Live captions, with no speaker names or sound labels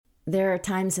There are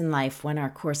times in life when our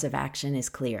course of action is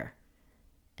clear,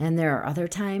 and there are other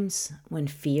times when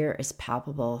fear is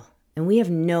palpable and we have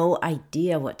no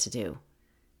idea what to do.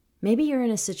 Maybe you're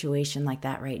in a situation like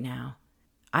that right now.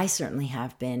 I certainly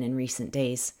have been in recent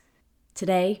days.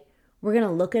 Today, we're going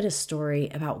to look at a story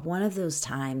about one of those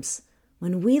times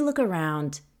when we look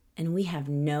around and we have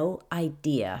no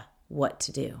idea what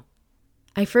to do.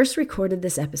 I first recorded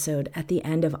this episode at the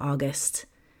end of August,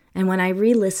 and when I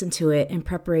re-listened to it in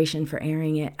preparation for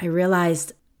airing it, I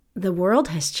realized the world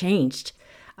has changed.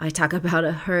 I talk about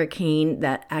a hurricane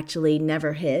that actually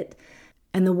never hit,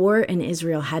 and the war in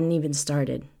Israel hadn't even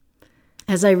started.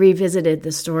 As I revisited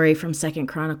the story from 2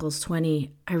 Chronicles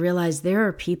 20, I realized there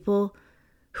are people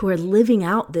who are living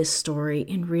out this story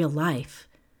in real life.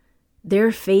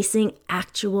 They're facing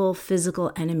actual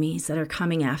physical enemies that are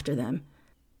coming after them.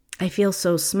 I feel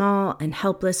so small and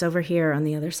helpless over here on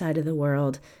the other side of the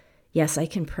world. Yes, I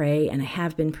can pray, and I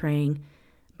have been praying,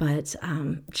 but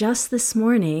just this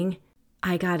morning,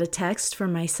 I got a text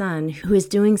from my son who is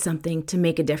doing something to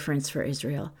make a difference for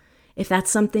Israel. If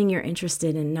that's something you're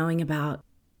interested in knowing about,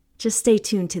 just stay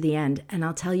tuned to the end, and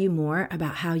I'll tell you more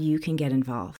about how you can get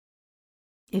involved.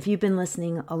 If you've been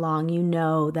listening along, you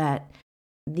know that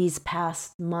these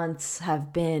past months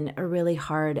have been a really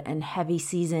hard and heavy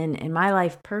season in my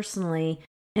life personally,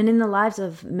 and in the lives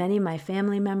of many of my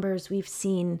family members. We've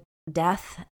seen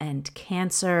death and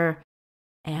cancer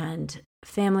and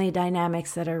family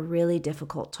dynamics that are really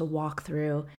difficult to walk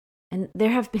through. And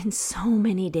there have been so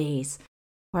many days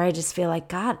where I just feel like,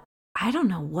 God, I don't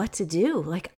know what to do.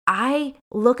 Like, I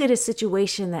look at a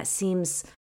situation that seems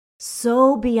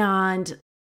so beyond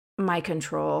my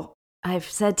control. I've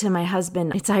said to my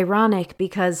husband, it's ironic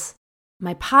because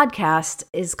my podcast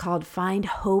is called Find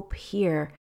Hope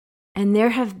Here. And there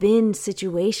have been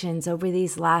situations over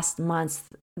these last months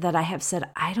that I have said,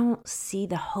 I don't see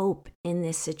the hope in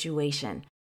this situation.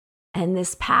 And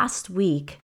this past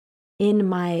week, in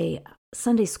my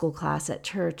Sunday school class at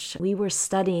church, we were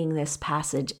studying this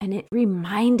passage, and it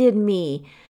reminded me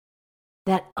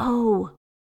that,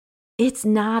 it's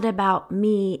not about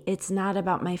me. It's not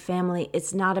about my family.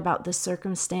 It's not about the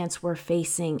circumstance we're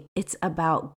facing. It's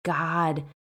about God.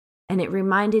 And it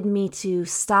reminded me to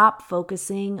stop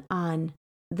focusing on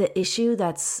the issue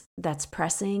that's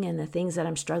pressing and the things that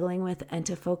I'm struggling with, and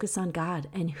to focus on God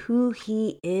and who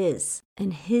He is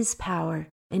and His power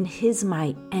and His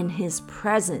might and His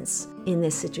presence in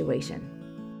this situation.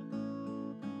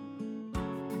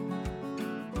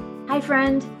 Hi,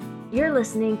 friend. You're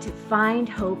listening to Find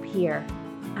Hope Here.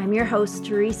 I'm your host,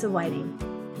 Teresa Whiting,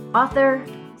 author,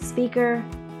 speaker,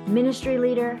 ministry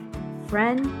leader,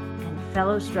 friend, and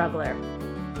fellow struggler.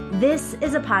 This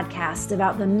is a podcast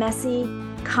about the messy,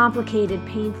 complicated,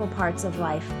 painful parts of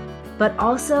life, but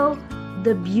also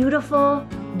the beautiful,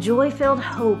 joy-filled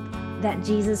hope that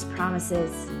Jesus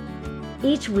promises.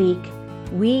 Each week,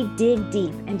 we dig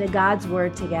deep into God's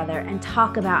Word together and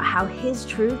talk about how His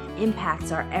truth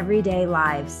impacts our everyday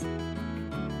lives.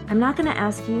 I'm not going to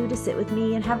ask you to sit with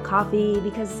me and have coffee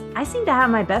because I seem to have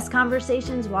my best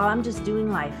conversations while I'm just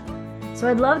doing life. So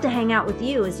I'd love to hang out with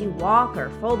you as you walk or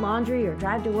fold laundry or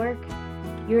drive to work.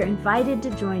 You're invited to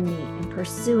join me in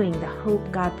pursuing the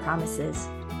hope God promises.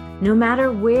 No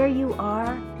matter where you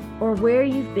are or where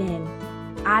you've been,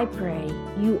 I pray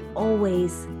you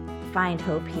always find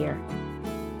hope here.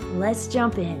 Let's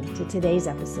jump into today's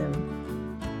episode.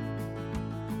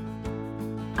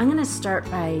 I'm going to start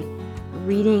by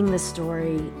reading the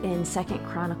story in 2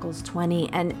 Chronicles 20,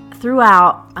 and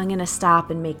throughout I'm going to stop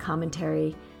and make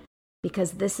commentary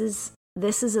because this is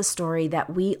a story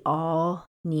that we all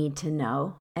need to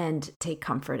know and take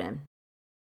comfort in.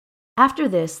 After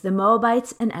this, the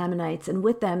Moabites and Ammonites, and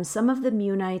with them some of the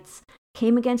Meunites,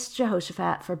 came against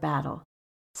Jehoshaphat for battle.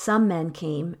 Some men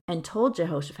came and told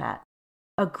Jehoshaphat,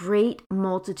 "A great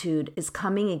multitude is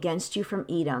coming against you from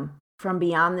Edom, from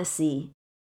beyond the sea.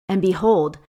 And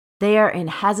behold, they are in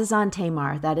Hazazon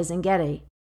Tamar, that is in Gedi."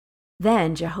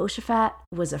 Then Jehoshaphat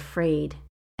was afraid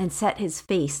and set his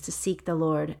face to seek the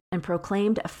Lord, and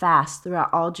proclaimed a fast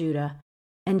throughout all Judah.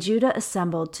 And Judah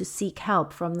assembled to seek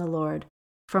help from the Lord.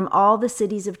 From all the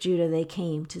cities of Judah they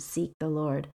came to seek the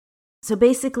Lord. So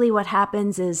basically what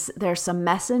happens is there's some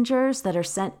messengers that are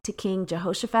sent to King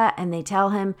Jehoshaphat, and they tell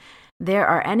him there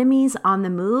are enemies on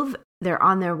the move, they're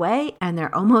on their way, and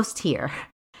they're almost here.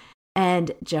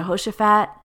 And Jehoshaphat,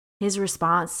 his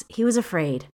response, he was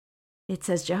afraid. It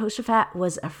says Jehoshaphat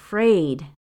was afraid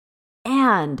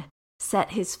and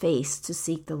set his face to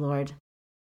seek the Lord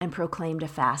and proclaimed a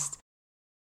fast.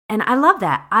 And I love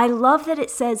that. I love that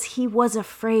it says he was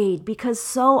afraid, because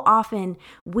so often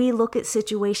we look at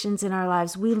situations in our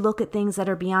lives, we look at things that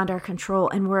are beyond our control,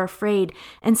 and we're afraid.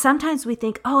 And sometimes we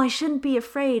think, oh, I shouldn't be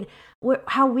afraid.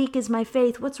 How weak is my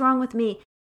faith? What's wrong with me?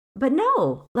 But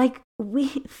no,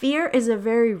 fear is a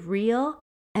very real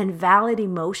and valid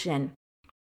emotion.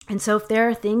 And so if there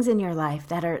are things in your life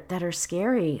that are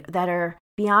scary, that are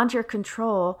beyond your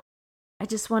control, I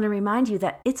just want to remind you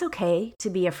that it's okay to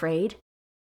be afraid.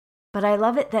 But I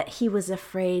love it that he was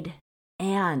afraid,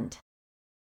 and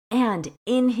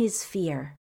in his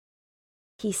fear,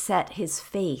 he set his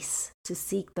face to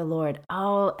seek the Lord.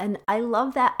 Oh, and I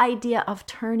love that idea of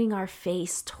turning our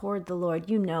face toward the Lord.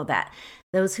 You know that.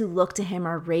 Those who look to him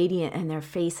are radiant, and their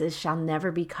faces shall never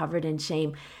be covered in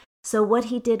shame. So what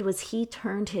he did was he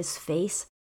turned his face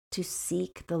to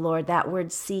seek the Lord. That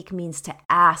word seek means to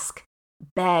ask,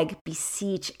 beg,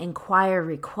 beseech, inquire,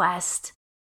 request.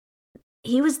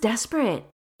 He was desperate.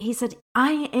 He said,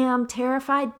 I am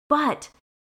terrified, but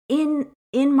in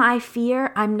my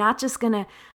fear, I'm not just going to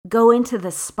go into the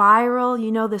spiral,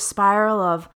 the spiral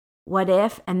of what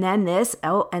if, and then this,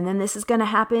 and then this is going to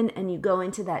happen. And you go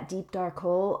into that deep, dark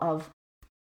hole of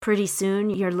pretty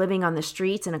soon you're living on the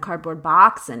streets in a cardboard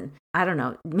box. And I don't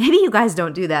know, maybe you guys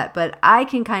don't do that, but I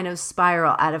can kind of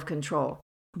spiral out of control.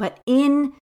 But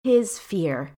in his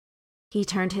fear, he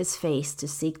turned his face to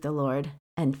seek the Lord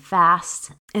and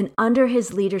fast. And under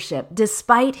his leadership,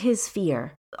 despite his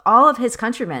fear, all of his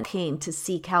countrymen came to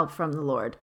seek help from the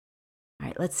Lord. All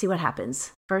right, let's see what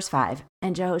happens. Verse 5,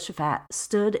 and Jehoshaphat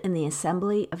stood in the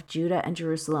assembly of Judah and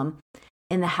Jerusalem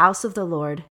in the house of the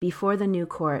Lord before the new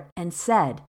court and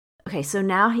said, okay, so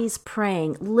now he's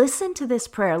praying. Listen to this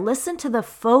prayer. Listen to the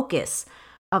focus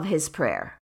of his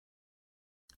prayer.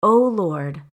 O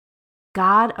Lord,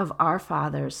 God of our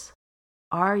fathers,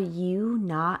 are you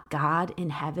not God in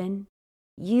heaven?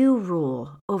 You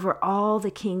rule over all the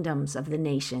kingdoms of the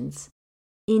nations.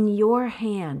 In your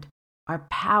hand are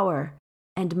power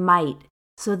and might,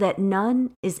 so that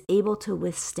none is able to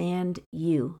withstand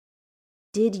you.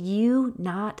 Did you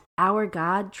not, our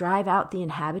God, drive out the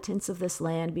inhabitants of this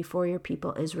land before your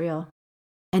people Israel,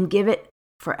 and give it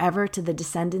forever to the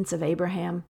descendants of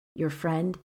Abraham, your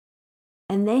friend?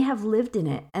 And they have lived in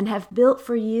it, and have built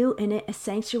for you in it a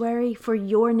sanctuary for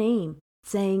your name,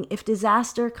 saying, if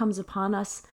disaster comes upon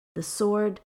us, the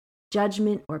sword,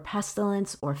 judgment, or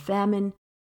pestilence, or famine,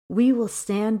 we will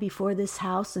stand before this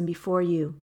house and before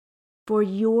you. For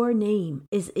your name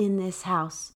is in this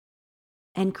house,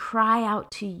 and cry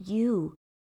out to you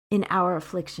in our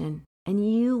affliction,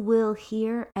 and you will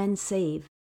hear and save.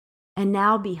 And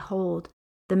now behold,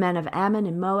 the men of Ammon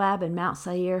and Moab and Mount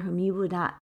Seir, whom you would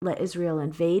not let Israel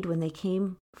invade when they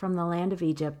came from the land of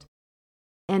Egypt,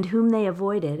 and whom they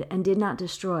avoided and did not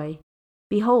destroy,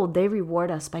 behold, they reward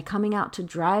us by coming out to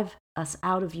drive us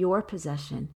out of your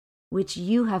possession, which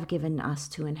you have given us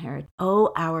to inherit.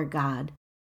 O our God,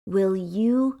 will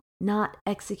you not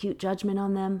execute judgment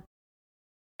on them?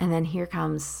 And then here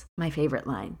comes my favorite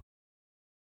line.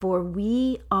 For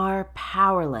we are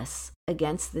powerless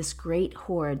against this great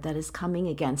horde that is coming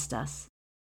against us.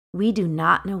 We do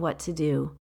not know what to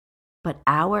do, but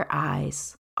our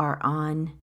eyes are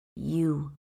on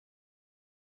you.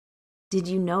 Did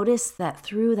you notice that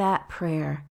through that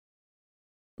prayer,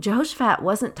 Jehoshaphat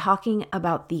wasn't talking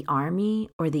about the army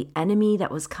or the enemy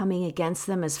that was coming against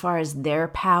them as far as their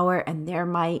power and their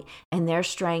might and their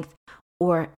strength,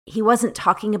 or he wasn't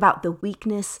talking about the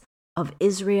weakness of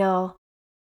Israel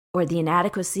or the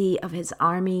inadequacy of his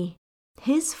army.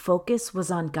 His focus was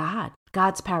on God,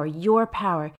 God's power, your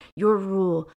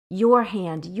rule, your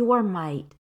hand, your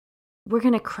might. We're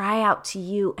going to cry out to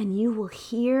you, and you will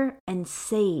hear and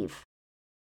save.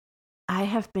 I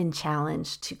have been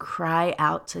challenged to cry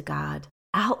out to God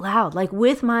out loud, like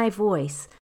with my voice.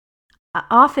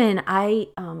 Often I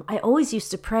always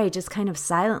used to pray just kind of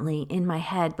silently in my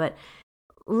head, but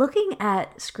looking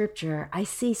at scripture, I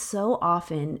see so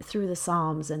often through the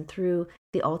Psalms and through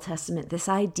the Old Testament, this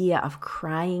idea of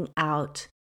crying out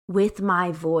with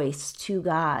my voice to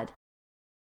God.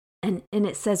 And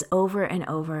it says over and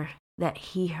over that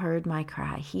he heard my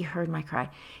cry. He heard my cry.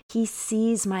 He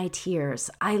sees my tears.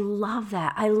 I love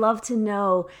that. I love to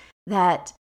know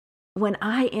that when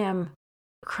I am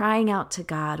crying out to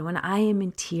God, when I am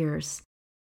in tears,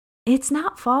 it's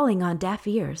not falling on deaf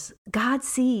ears. God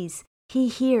sees, he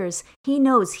hears, he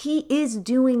knows, he is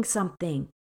doing something.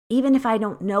 Even if I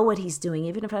don't know what he's doing,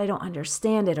 even if I don't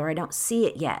understand it or I don't see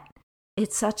it yet,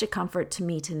 it's such a comfort to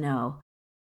me to know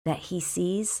that he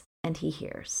sees and he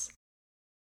hears.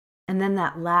 And then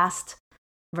that last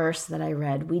verse that I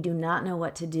read. We do not know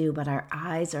what to do, but our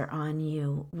eyes are on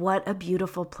you. What a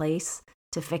beautiful place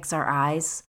to fix our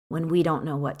eyes when we don't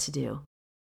know what to do.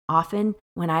 Often,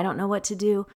 when I don't know what to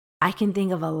do, I can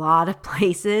think of a lot of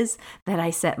places that I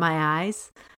set my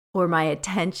eyes or my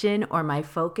attention or my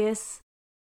focus.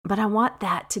 But I want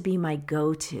that to be my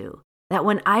go-to. That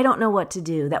when I don't know what to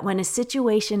do, that when a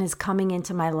situation is coming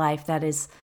into my life that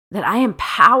I am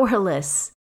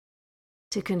powerless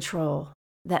to control,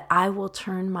 that I will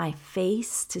turn my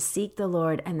face to seek the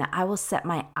Lord and that I will set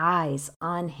my eyes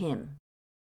on him.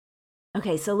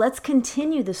 Okay, so let's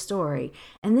continue the story.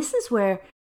 And this is where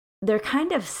they're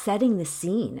kind of setting the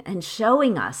scene and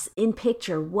showing us in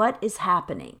picture what is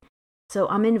happening. So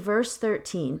I'm in verse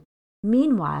 13.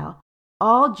 Meanwhile,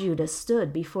 all Judah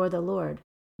stood before the Lord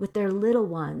with their little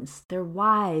ones, their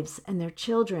wives, and their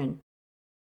children.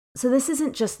 So this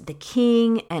isn't just the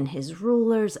king and his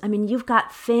rulers. I mean, you've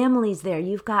got families there.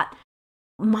 You've got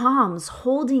moms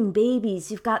holding babies.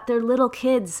 You've got their little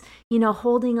kids,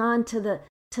 holding on to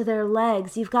their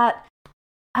legs.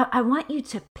 I want you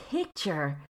to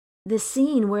picture the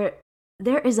scene where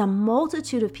there is a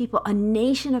multitude of people, a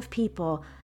nation of people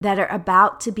that are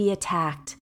about to be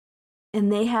attacked. And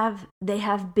they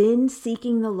have been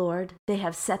seeking the Lord. They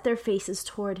have set their faces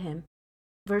toward him.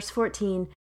 Verse 14,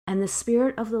 and the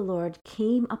Spirit of the Lord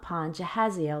came upon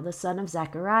Jahaziel, the son of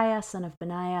Zechariah, son of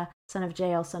Benaiah, son of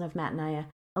Jael, son of Mattaniah,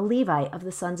 a Levite of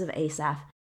the sons of Asaph,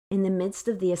 in the midst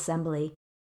of the assembly.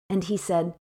 And he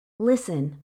said,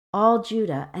 listen, all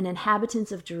Judah and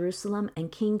inhabitants of Jerusalem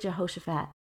and King Jehoshaphat,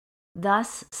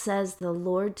 thus says the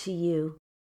Lord to you,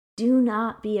 do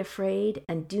not be afraid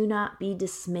and do not be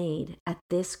dismayed at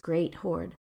this great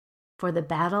horde, for the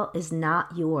battle is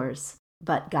not yours,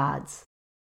 but God's.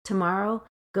 Tomorrow,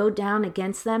 go down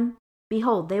against them.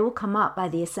 Behold, they will come up by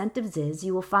the ascent of Ziz.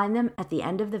 You will find them at the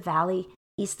end of the valley,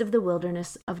 east of the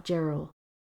wilderness of Jeruel.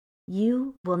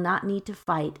 You will not need to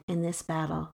fight in this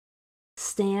battle.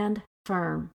 Stand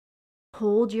firm,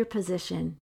 hold your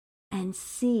position, and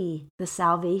see the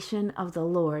salvation of the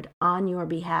Lord on your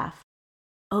behalf.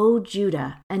 O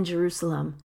Judah and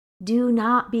Jerusalem, do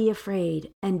not be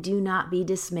afraid and do not be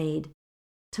dismayed.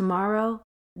 Tomorrow,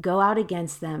 go out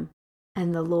against them,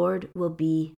 and the Lord will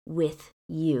be with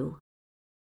you.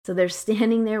 So they're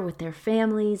standing there with their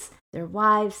families, their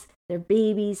wives, their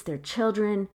babies, their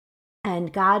children,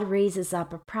 and God raises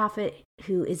up a prophet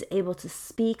who is able to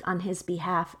speak on his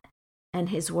behalf, and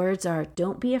his words are,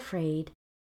 don't be afraid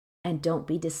and don't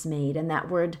be dismayed. And that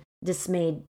word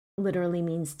dismayed literally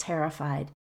means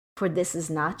terrified. For this is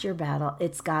not your battle,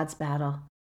 it's God's battle,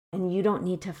 and you don't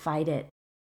need to fight it.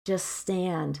 Just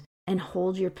stand and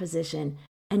hold your position,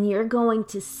 and you're going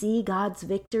to see God's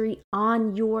victory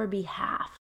on your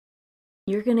behalf.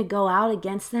 You're going to go out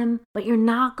against them, but you're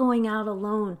not going out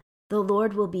alone. The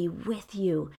Lord will be with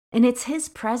you, and it's his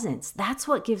presence. That's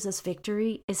what gives us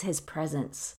victory, is his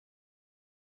presence.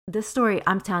 This story,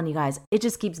 I'm telling you guys, it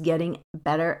just keeps getting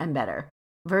better and better.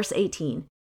 Verse 18,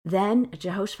 then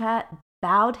Jehoshaphat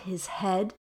bowed his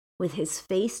head with his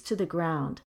face to the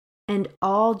ground, and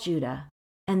all Judah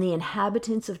and the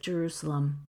inhabitants of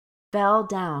Jerusalem fell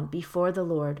down before the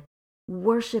Lord,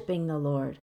 worshiping the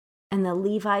Lord. And the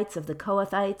Levites of the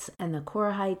Kohathites and the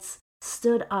Korahites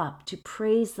stood up to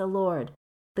praise the Lord,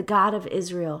 the God of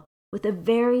Israel, with a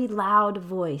very loud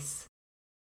voice.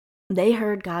 They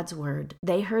heard God's word.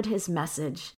 They heard his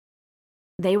message.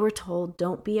 They were told,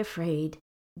 don't be afraid.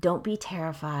 Don't be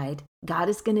terrified. God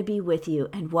is going to be with you.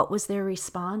 And what was their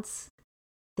response?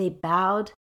 They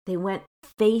bowed. They went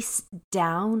face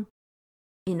down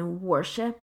in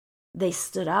worship. They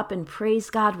stood up and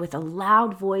praised God with a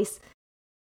loud voice.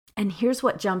 And here's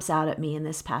what jumps out at me in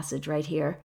this passage right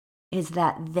here, is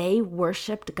that they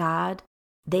worshiped God.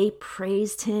 They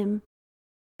praised him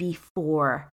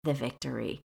before the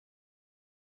victory.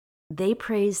 They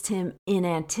praised him in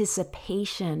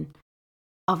anticipation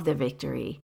of the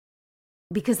victory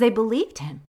because they believed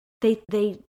him.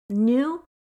 They knew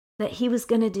that he was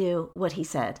going to do what he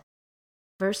said.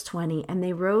 Verse 20, and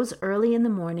they rose early in the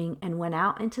morning and went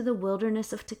out into the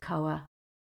wilderness of Tekoa.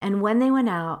 And when they went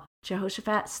out,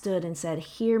 Jehoshaphat stood and said,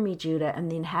 hear me, Judah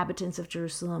and the inhabitants of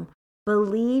Jerusalem.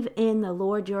 Believe in the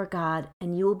Lord your God,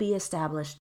 and you will be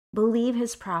established. Believe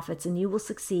his prophets, and you will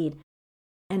succeed.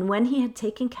 And when he had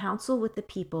taken counsel with the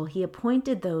people, he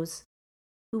appointed those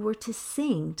who were to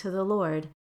sing to the Lord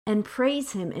and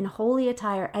praise him in holy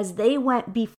attire as they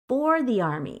went before the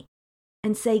army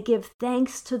and say, give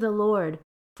thanks to the Lord,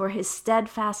 for his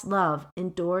steadfast love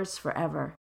endures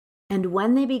forever. And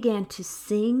when they began to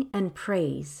sing and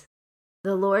praise,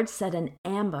 the Lord set an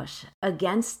ambush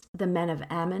against the men of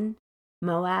Ammon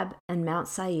Moab, and Mount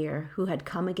Seir, who had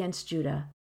come against Judah,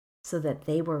 so that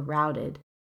they were routed.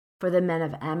 For the men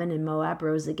of Ammon and Moab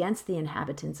rose against the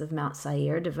inhabitants of Mount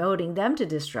Seir, devoting them to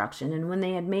destruction. And when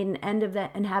they had made an end of the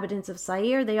inhabitants of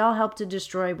Seir, they all helped to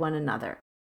destroy one another.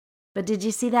 But did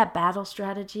you see that battle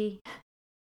strategy?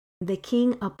 The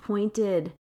king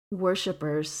appointed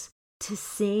worshipers to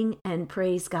sing and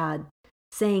praise God,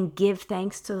 saying, "Give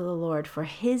thanks to the Lord for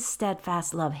his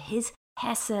steadfast love, his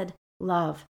hesed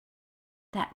love,"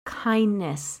 that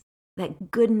kindness, that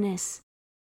goodness.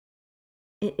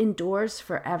 It endures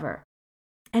forever.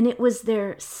 And it was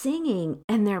their singing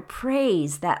and their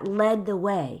praise that led the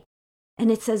way. And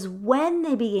it says, when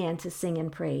they began to sing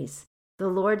and praise, the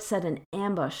Lord set an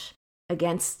ambush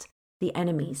against the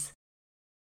enemies.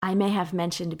 I may have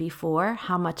mentioned before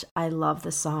how much I love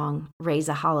the song, Raise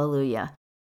a Hallelujah.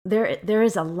 There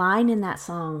is a line in that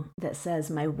song that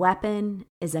says, "My weapon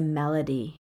is a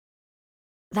melody."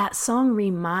 That song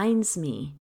reminds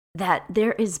me that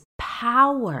there is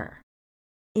power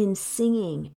in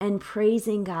singing and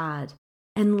praising God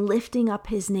and lifting up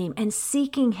his name and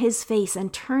seeking his face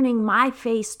and turning my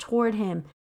face toward him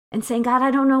and saying, "God,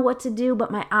 I don't know what to do,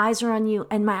 but my eyes are on you."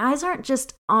 And my eyes aren't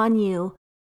just on you.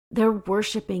 They're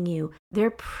worshiping you.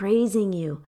 They're praising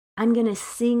you. I'm going to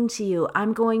sing to you.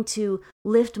 I'm going to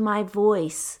lift my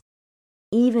voice,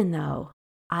 even though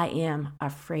I am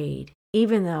afraid,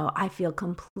 even though I feel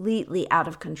completely out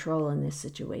of control in this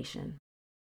situation.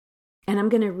 And I'm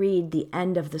going to read the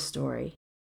end of the story.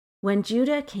 When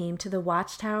Judah came to the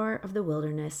watchtower of the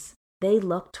wilderness, they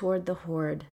looked toward the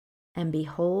horde, and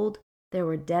behold, there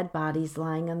were dead bodies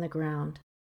lying on the ground.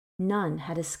 None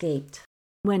had escaped.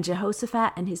 When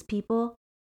Jehoshaphat and his people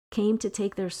came to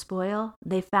take their spoil,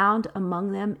 they found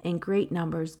among them in great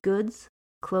numbers goods,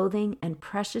 clothing, and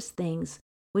precious things,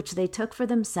 which they took for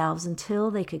themselves until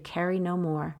they could carry no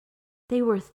more. They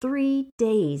were 3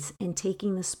 days in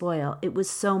taking the spoil. It was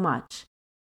so much.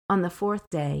 On the 4th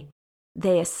day,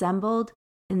 they assembled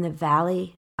in the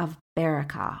valley of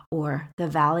Berakah, or the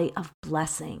valley of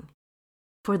blessing,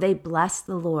 for they blessed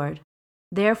the Lord.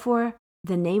 Therefore,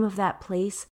 the name of that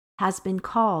place has been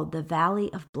called the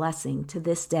Valley of Blessing to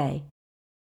this day.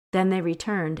 Then they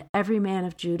returned, every man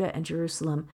of Judah and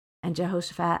Jerusalem, and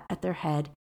Jehoshaphat at their head,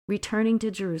 returning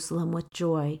to Jerusalem with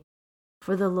joy,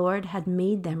 for the Lord had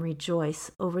made them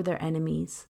rejoice over their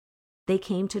enemies. They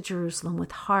came to Jerusalem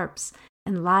with harps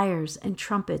and lyres and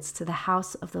trumpets to the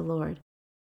house of the Lord.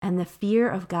 And the fear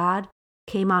of God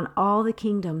came on all the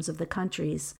kingdoms of the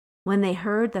countries when they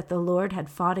heard that the Lord had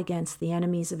fought against the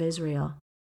enemies of Israel.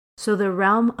 So the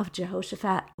realm of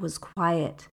Jehoshaphat was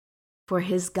quiet, for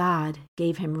his God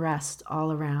gave him rest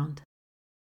all around.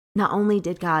 Not only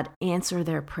did God answer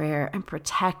their prayer and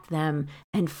protect them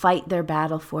and fight their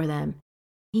battle for them,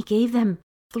 he gave them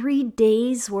 3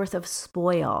 days worth of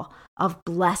spoil, of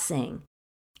blessing.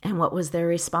 And what was their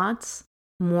response?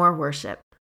 More worship,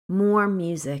 more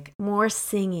music, more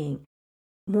singing,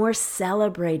 more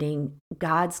celebrating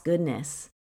God's goodness.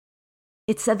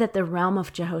 It said that the realm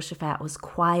of Jehoshaphat was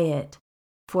quiet,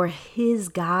 for his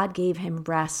God gave him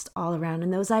rest all around.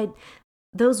 And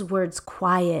those words,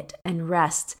 quiet and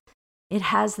rest, it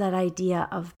has that idea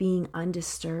of being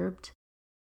undisturbed,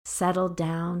 settled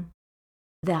down,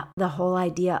 the whole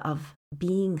idea of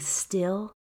being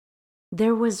still.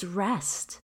 There was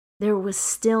rest. There was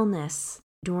stillness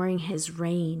during his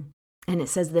reign. And it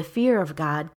says the fear of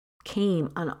God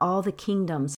came on all the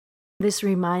kingdoms. This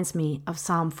reminds me of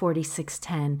Psalm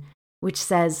 46:10, which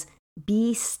says,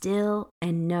 "Be still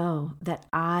and know that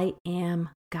I am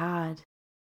God."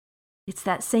 It's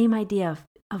that same idea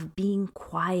of being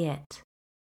quiet,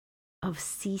 of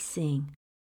ceasing,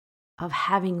 of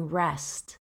having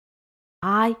rest.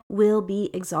 I will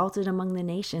be exalted among the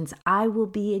nations. I will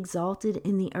be exalted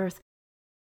in the earth.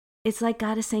 It's like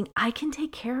God is saying, I can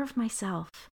take care of myself,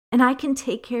 and I can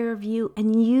take care of you,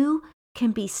 and you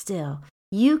can be still.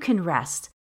 You can rest.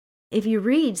 If you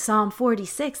read Psalm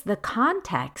 46, the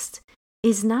context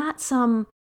is not some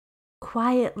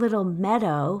quiet little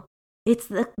meadow. It's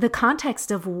the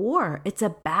context of war. It's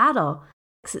a battle.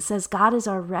 It says, God is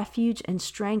our refuge and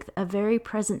strength, a very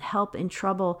present help in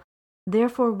trouble.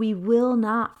 Therefore we will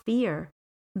not fear,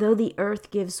 though the earth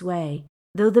gives way,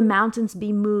 though the mountains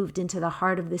be moved into the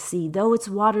heart of the sea, though its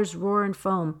waters roar and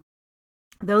foam,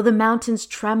 though the mountains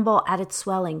tremble at its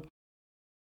swelling.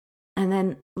 And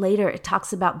then later it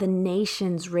talks about the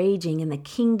nations raging and the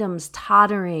kingdoms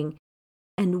tottering,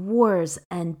 and wars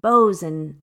and bows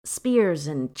and spears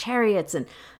and chariots. And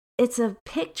it's a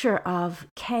picture of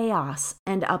chaos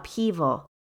and upheaval.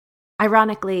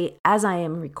 Ironically, as I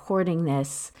am recording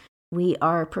this, we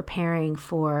are preparing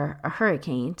for a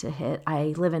hurricane to hit.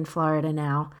 I live in Florida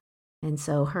now, and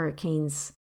so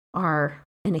hurricanes are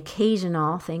an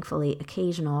thankfully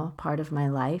occasional part of my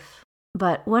life.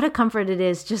 But what a comfort it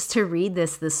is just to read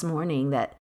this morning,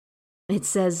 that it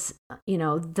says,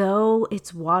 though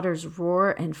its waters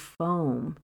roar and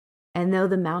foam, and though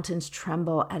the mountains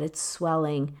tremble at its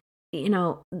swelling,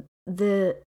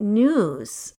 the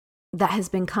news that has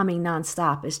been coming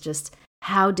nonstop is just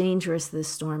how dangerous this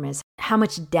storm is, how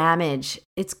much damage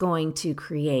it's going to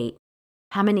create,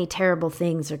 how many terrible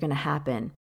things are going to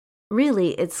happen. Really,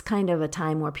 it's kind of a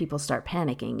time where people start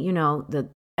panicking.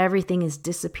 Everything is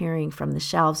disappearing from the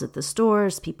shelves at the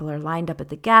stores. People are lined up at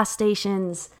the gas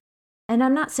stations. And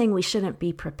I'm not saying we shouldn't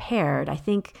be prepared. I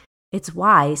think it's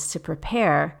wise to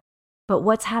prepare. But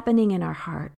what's happening in our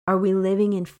heart? Are we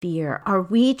living in fear? Are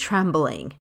we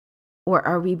trembling? Or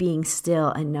are we being still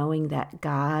and knowing that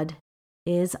God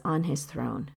is on his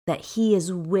throne, that he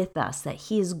is with us, that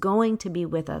he is going to be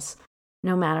with us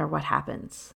no matter what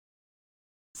happens?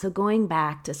 So going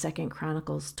back to 2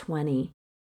 Chronicles 20,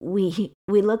 we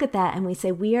look at that and we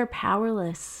say we are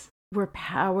powerless. We're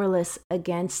powerless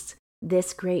against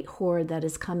this great horde that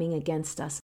is coming against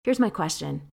us. Here's my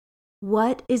question.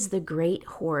 What is the great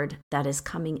horde that is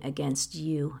coming against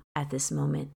you at this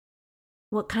moment?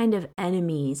 What kind of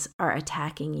enemies are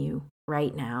attacking you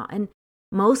right now? And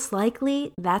most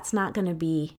likely, that's not going to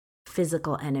be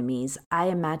physical enemies. I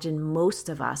imagine most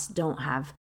of us don't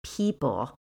have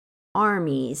people,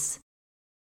 armies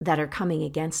that are coming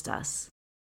against us.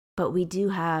 But we do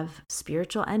have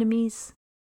spiritual enemies.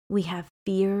 We have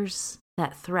fears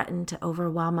that threaten to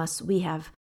overwhelm us. We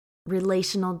have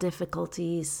relational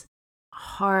difficulties,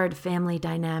 hard family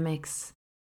dynamics,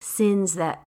 sins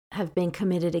that have been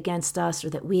committed against us or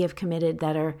that we have committed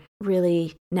that are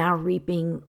really now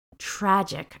reaping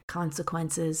tragic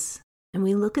consequences. And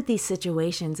we look at these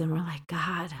situations and we're like,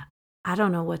 God, I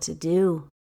don't know what to do,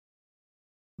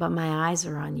 but my eyes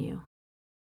are on you.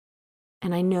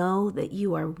 And I know that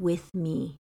you are with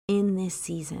me in this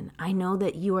season. I know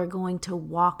that you are going to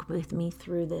walk with me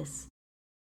through this.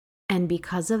 And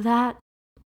because of that,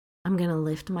 I'm going to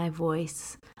lift my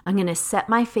voice. I'm going to set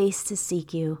my face to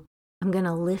seek you. I'm going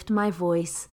to lift my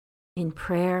voice in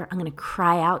prayer. I'm going to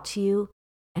cry out to you,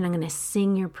 and I'm going to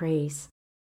sing your praise.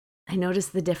 I notice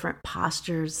the different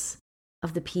postures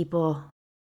of the people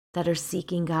that are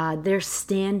seeking God. They're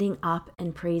standing up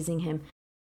and praising him.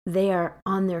 They are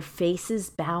on their faces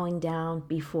bowing down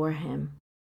before him.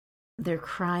 They're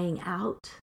crying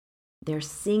out. They're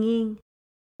singing.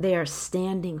 They are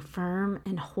standing firm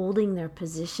and holding their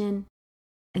position.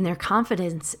 And their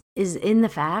confidence is in the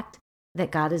fact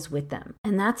that God is with them.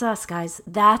 And that's us, guys.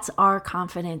 That's our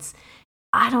confidence.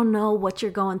 I don't know what you're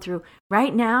going through.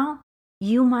 Right now,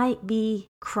 you might be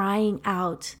crying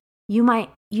out. You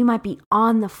might be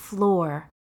on the floor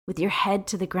with your head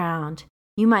to the ground.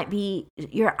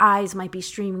 Your eyes might be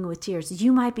streaming with tears.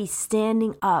 You might be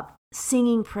standing up,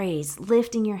 singing praise,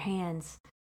 lifting your hands.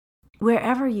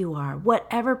 Wherever you are,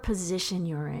 whatever position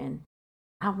you're in,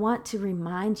 I want to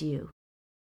remind you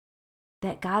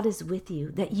that God is with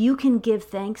you, that you can give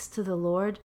thanks to the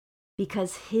Lord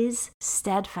because his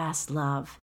steadfast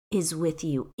love is with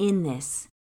you in this.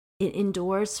 It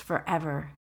endures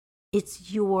forever.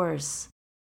 It's yours.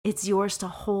 It's yours to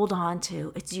hold on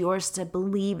to. It's yours to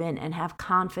believe in and have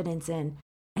confidence in.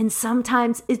 And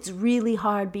sometimes it's really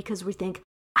hard because we think,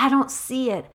 I don't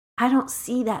see it. I don't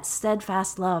see that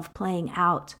steadfast love playing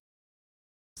out.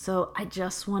 So I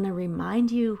just want to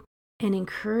remind you and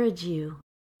encourage you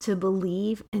to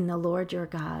believe in the Lord your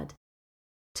God,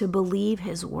 to believe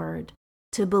his word,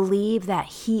 to believe that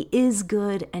he is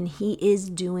good and he is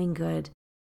doing good,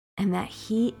 and that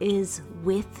he is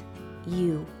with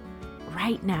you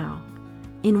right now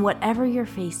in whatever you're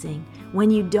facing.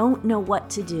 When you don't know what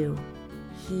to do,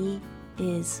 he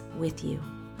is with you.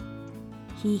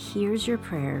 He hears your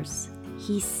prayers,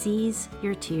 he sees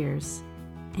your tears,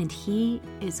 and he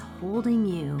is holding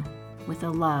you with a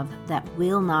love that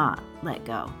will not let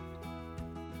go.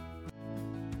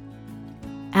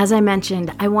 As I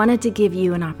mentioned, I wanted to give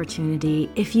you an opportunity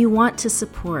if you want to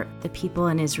support the people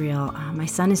in Israel. My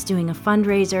son is doing a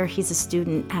fundraiser. He's a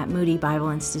student at Moody Bible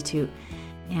Institute,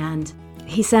 and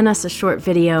he sent us a short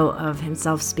video of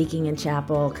himself speaking in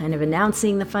chapel, kind of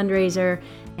announcing the fundraiser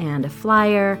and a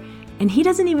flyer. And he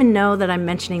doesn't even know that I'm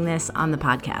mentioning this on the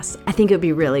podcast. I think it would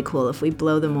be really cool if we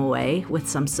blow them away with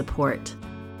some support.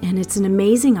 And it's an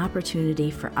amazing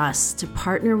opportunity for us to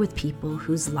partner with people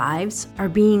whose lives are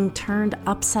being turned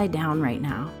upside down right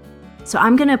now. So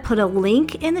I'm going to put a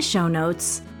link in the show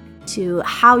notes to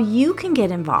how you can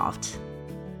get involved.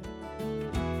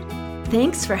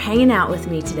 Thanks for hanging out with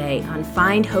me today on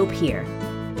Find Hope Here.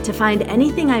 To find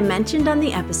anything I mentioned on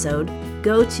the episode,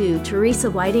 go to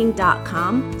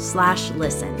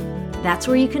teresawhiting.com/listen. That's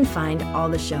where you can find all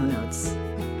the show notes.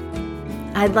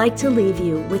 I'd like to leave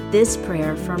you with this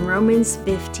prayer from Romans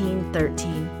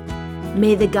 15:13.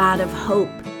 May the God of hope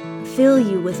fill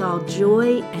you with all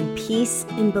joy and peace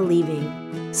in believing,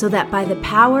 so that by the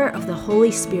power of the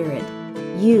Holy Spirit,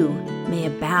 you may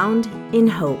abound in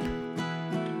hope.